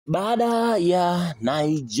Baada ya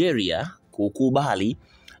Nigeria kukubali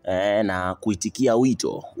na kuitikia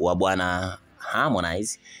wito wa bwana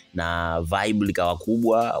Harmonize na vibe likawa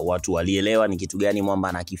kubwa, watu walielewa ni kitu gani mwamba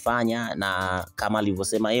anakifanya, na kama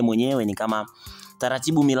alivyosema yeye mwenyewe ni kama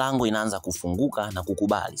taratibu milango inaanza kufunguka na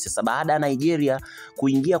kukubali. Sasa baada ya Nigeria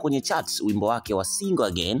kuingia kwenye charts wimbo wake wa Single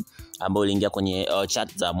Again ambao uliingia kwenye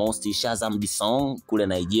chart za most Shazam song kule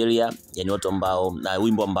Nigeria, yani watu ambao na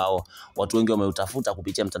wimbo ambao watu wengi wameutafuta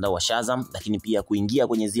kupitia mtandao wa Shazam, lakini pia kuingia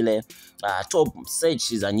kwenye zile top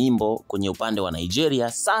search za nyimbo kwenye upande wa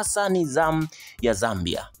Nigeria. Sasa ni zamu ya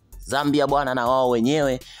Zambia bwana, na wao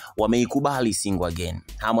wenyewe wameikubali Single Again.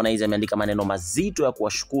 Harmonize ameandika maneno mazito ya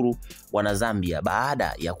kuwashukuru wana Zambia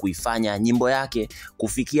baada ya kuifanya nyimbo yake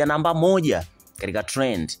kufikia namba 1 katika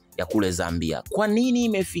trend ya kule Zambia. Kwa nini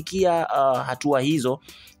imefikia hatua hizo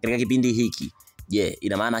katika kipindi hiki?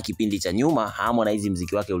 Ina maana kipindi cha nyuma Harmonize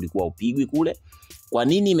muziki wake ulikuwa upigwi kule. Kwa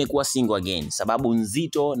nini imekuwa Single Again? Sababu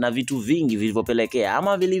nzito na vitu vingi vilivyopelekea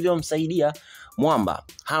ama vilivyomsaidia mwamba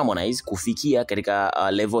Harmonize kufikia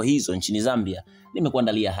katika level hizo nchini Zambia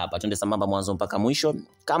nimekuandalia hapa. Twende sambamba mwanzo mpaka mwisho.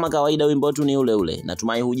 Kama kawaida wimbo wetu ni ule ule.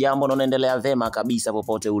 Natumai hujambo na unaendelea vema kabisa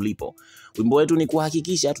popote ulipo. Wimbo wetu ni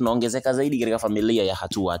kuhakikisha tunaongezeka zaidi katika familia ya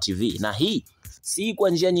Hatua TV. Na hii si kwa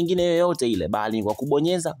njia nyingine yoyote ile, bali ni kwa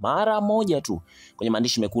kubonyeza mara moja tu kwenye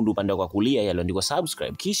maandishi mekundu upande wa kulia yaliyoandikwa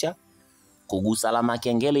subscribe, kisha kugusa alama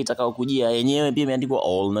kengele itakayokujia, yenyewe pia imeandikwa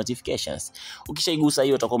all notifications. Ukishaigusa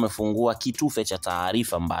hiyo utakuwa umefungua kitufe cha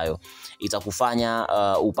taarifa ambayo itakufanya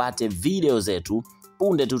upate video zetu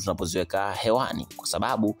punde tu tunapoziweka hewani, kwa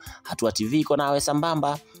sababu Hatua TV iko nawe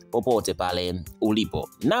sambamba popote pale ulipo.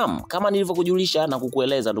 Naam, kama nilivyokujulisha na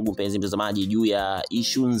kukueleza ndugu mpenzi mtazamaji juu ya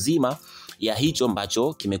issue nzima ya hicho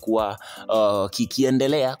ambacho kimekuwa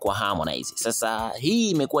kikiendelea kwa Harmonize. Sasa hii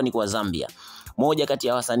imekuwa ni kwa Zambia. Moja kati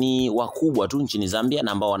ya wasanii wakubwa tu nchini Zambia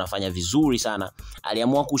na ambao wanafanya vizuri sana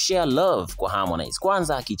aliamua kushare love kwa Harmonize.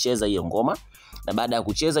 Kwanza akicheza hiyo ngoma, na baada ya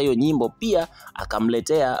kucheza hiyo nyimbo pia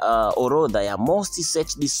akamletea orodha ya most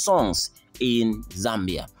searched songs in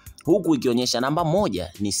Zambia, huku ikionyesha namba 1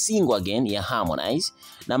 ni Single Again ya Harmonize,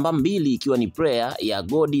 namba 2 ikiwa ni Prayer ya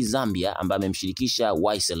Godi Zambia ambaye amemshirikisha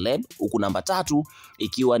Celeb, huku namba 3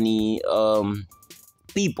 ikiwa ni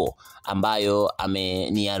People ambayo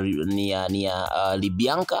ni ya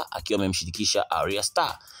Libianca akiwa amemshirikisha Arya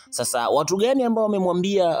Star. Sasa watu gani ambao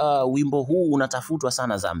wamemwambia wimbo huu unatafutwa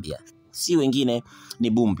sana Zambia? Si wengine ni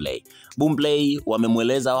Boomplay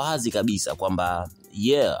wamemweleza wazi kabisa kwamba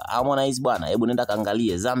Harmonize bwana, hebu nenda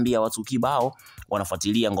kaangalie Zambia, watu kibao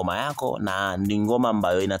wanafuatilia ngoma yako na ni ngoma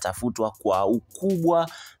ambayo inatafutwa kwa ukubwa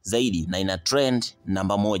zaidi na ina trend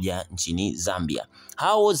namba 1 nchini Zambia.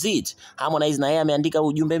 How was it? Harmonize na yeye ameandika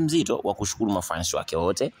ujumbe mzito wa kushukuru mafans wake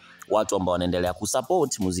wote, watu ambao wanaendelea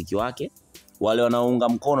kusupport muziki wake, wale wanaounga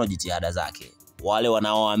mkono jitihada zake, wale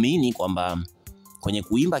wanaoamini kwamba kwenye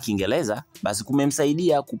kuimba Kiingereza basi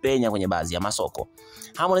kumemsaidia kupenya kwenye baadhi ya masoko.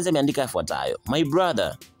 Harmonize ameandika yafuatayo: My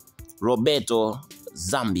brother Roberto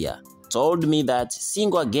Zambia told me that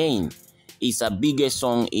Single Again is a biggest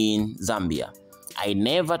song in Zambia. I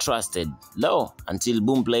never trusted Lo until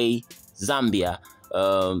Boomplay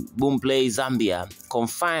Zambia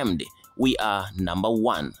confirmed we are number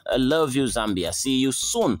 1. I love you Zambia. See you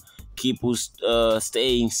soon. Keep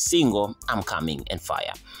staying single. I'm coming and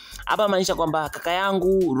fire. Hapa maanisha kwamba kaka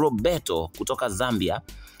yangu Roberto kutoka Zambia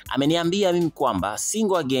ameniambia mimi kwamba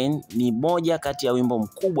Single Again ni moja kati ya wimbo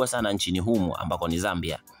mkubwa sana nchini humu ambako ni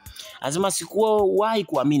Zambia. Anasema sikuwahi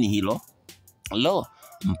kuamini hilo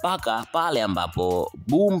mpaka pale ambapo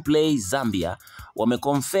Boomplay Zambia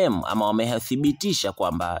wameconfirm ama wamethibitisha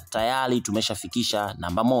kwamba tayari tumeshafikisha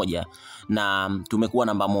namba 1 na tumekuwa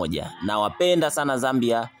namba 1. Na wapenda sana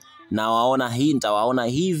Zambia na nitawaona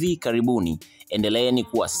hivi karibuni. Endeleeni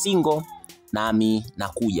kuwa single nami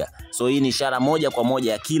nakuja. So hii ni ishara moja kwa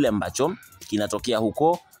moja ya kile ambacho kinatokea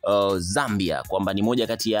huko Zambia, kwamba ni moja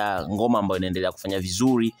kati ya ngoma ambayo inaendelea kufanya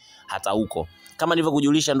vizuri hata huko. Kama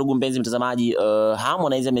nilivyokujulisha ndugu mpenzi mtazamaji,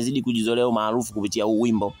 Harmonize amezidi kujizolea maarufu kupitia huu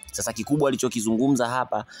wimbo. Sasa kikubwa alichokizungumza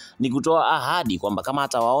hapa ni kutoa ahadi kwamba kama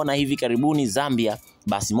atawaona hivi karibuni Zambia,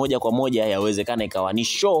 basi moja kwa moja yawezekana ikawa ni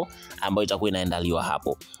show ambayo itakuwa inaandaliwa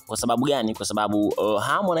hapo. Kwa sababu gani? Kwa sababu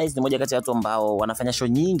Harmonize ni moja kati ya watu ambao wanafanya show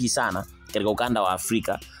nyingi sana katika ukanda wa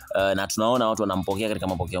Afrika, na tunaona watu wanampokea katika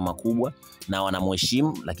mapokeo makubwa na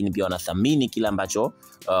wanamheshimu, lakini pia wanathamini kile ambacho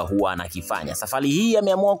huwa anakifanya. Safari hii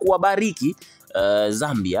ameamua kuwabariki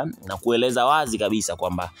Zambia na kueleza wazi kabisa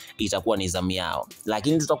kwamba itakuwa ni zamu yao,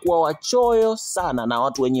 lakini tutakuwa wachoyo sana na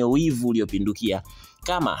watu wenye wivu uliopindukia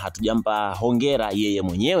kama hatujampa hongera yeye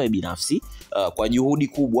mwenyewe binafsi kwa juhudi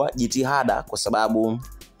kubwa, jitihada, kwa sababu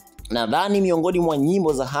nadhani miongoni mwa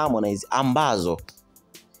nyimbo za Harmonize ambazo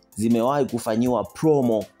zimewahi kufanyiwa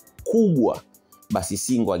promo kubwa, basi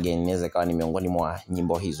Single Again inaweza kawa ni miongoni mwa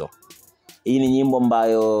nyimbo hizo. Hii ni nyimbo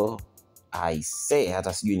ambayo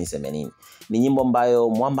hata sijui niseme nini. Ni nyimbo ambayo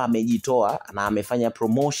mwamba amejitoa na amefanya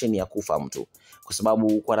promotion ya kufa mtu, kwa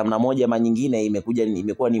sababu kwa namna moja ama nyingine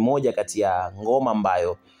imekuwa ni moja kati ya ngoma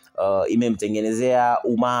ambayo imemtengenezea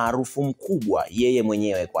umaarufu mkubwa yeye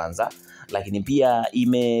mwenyewe kwanza, lakini pia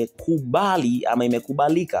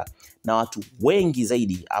imekubalika na watu wengi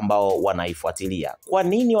zaidi ambao wanaifuatilia. Kwa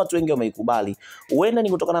nini watu wengi wameikubali? Huenda ni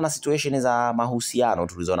kutokana na situation za mahusiano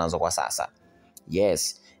tulizonazo kwa sasa.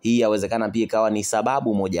 Yes, hii yawezekana pia ikawa ni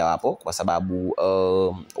sababu moja wapo, kwa sababu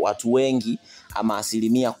watu wengi ama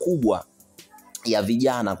asilimia kubwa ya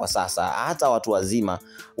vijana kwa sasa, hata watu wazima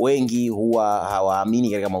wengi huwa hawaamini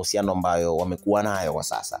katika mahusiano ambayo wamekuwa nayo kwa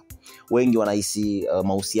sasa. Wengi wanahisi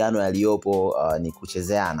mahusiano yaliyopo ni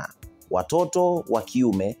kuchezeana. Watoto wa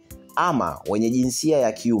kiume ama wenye jinsia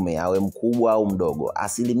ya kiume, awe mkubwa au mdogo,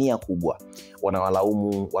 asilimia kubwa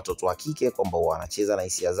wanawalaumu watoto wa kike kwamba wanacheza na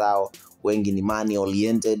hisia zao. Wengi ni money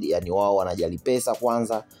oriented, yani wao wanajali pesa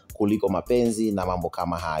kwanza kuliko mapenzi na mambo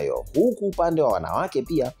kama hayo. Huku upande wa wanawake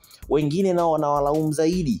pia wengine nao wanawalaumu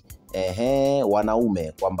zaidi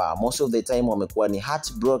wanaume kwamba most of the time wamekuwa ni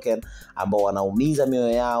heartbroken, ambao wanaumiza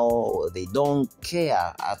mioyo yao. They don't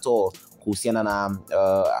care at all kuhusiana na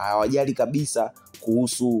hawajali kabisa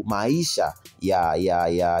kuhusu maisha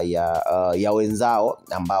ya wenzao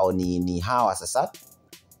ambao ni hawa sasa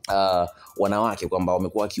wanawake, kwamba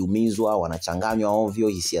wamekuwa kiumizwa, wanachanganywa ovyo,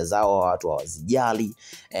 hisia zao watu hawazijali,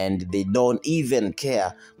 and they don't even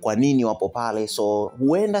care kwa nini wapo pale. So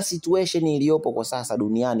huenda situation iliyopo kwa sasa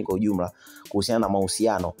duniani kwa ujumla kuhusiana na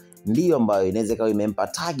mahusiano ndiyo ambayo inaweza kawa imempa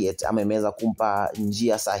target ama imeweza kumpa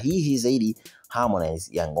njia sahihi zaidi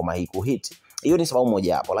Harmonize ya ngoma hii kuhit. Hiyo ni sababu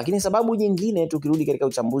moja hapo, lakini sababu nyingine tukirudi katika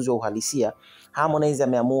uchambuzi wa uhalisia, Harmonize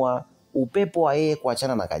ameamua upepo wa yeye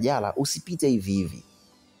kuachana na Kajala usipite hivi hivi.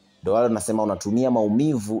 Ndio wale nasema unatumia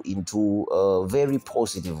maumivu into a very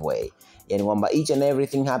positive way. Yani kwamba each and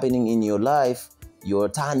everything happening in your life,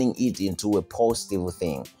 you're turning it into a positive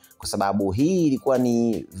thing. Kwa sababu hii ilikuwa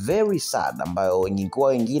ni very sad, ambayo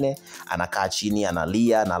wengine anakaa chini,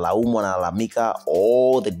 analia, analaumu, analalamika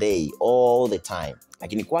all the day, all the time.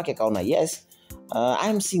 Lakini kwake kaona yes,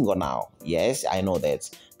 I'm single now. Yes, I know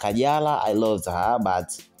that. Kajala, I loved her,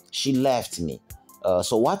 but she left me.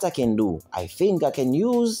 So what I can do, I think I can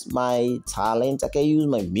use my talent, I can use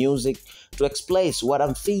my music to express what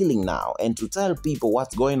I'm feeling now and to tell people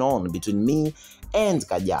what's going on between me and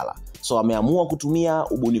Kajala. So ameamua kutumia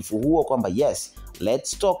ubunifu huo kwamba yes,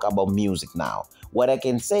 let's talk about music now. What I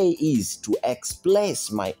can say is to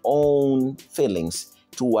express my own feelings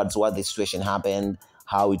towards what the situation happened,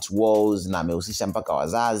 how it was, na amehusisha mpaka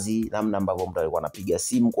wazazi, namna ambavyo mtu alikuwa anapiga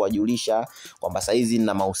simu kuwajulisha kwamba saizi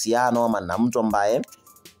nina mahusiano ama na mtu ambaye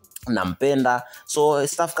nampenda. So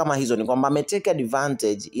stuff kama hizo ni kwamba ametake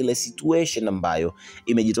advantage ile situation ambayo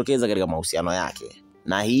imejitokeza katika mahusiano yake.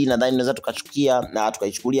 Na hii nadhani tunaweza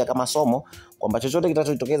tukaichukulia kama somo kwamba chochote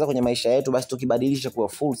kitachotokeza kwenye maisha yetu basi tukibadilisha kuwa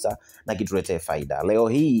fursa na kituletee faida. Leo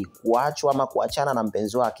hii kuachwa ama kuachana na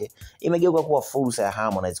mpenzi wake imegeuka kuwa fursa ya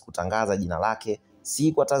Harmonize kutangaza jina lake,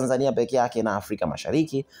 si kwa Tanzania peke yake na Afrika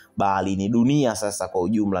Mashariki, bali ni dunia sasa kwa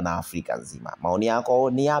ujumla na Afrika nzima. Maoni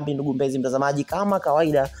yako ni yapi ndugu mpenzi mtazamaji? Kama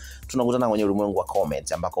kawaida tunakutana kwenye ulimwengu wa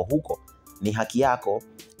comment, ambako huko ni haki yako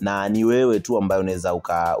na ni wewe tu ambaye unaweza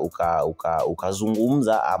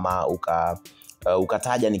ukazungumza ama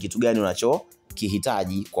ukataja ni kitu gani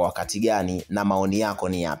unachokihitaji kwa wakati gani, na maoni yako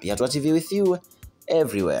ni yapi. Hatuachi with you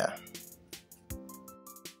everywhere.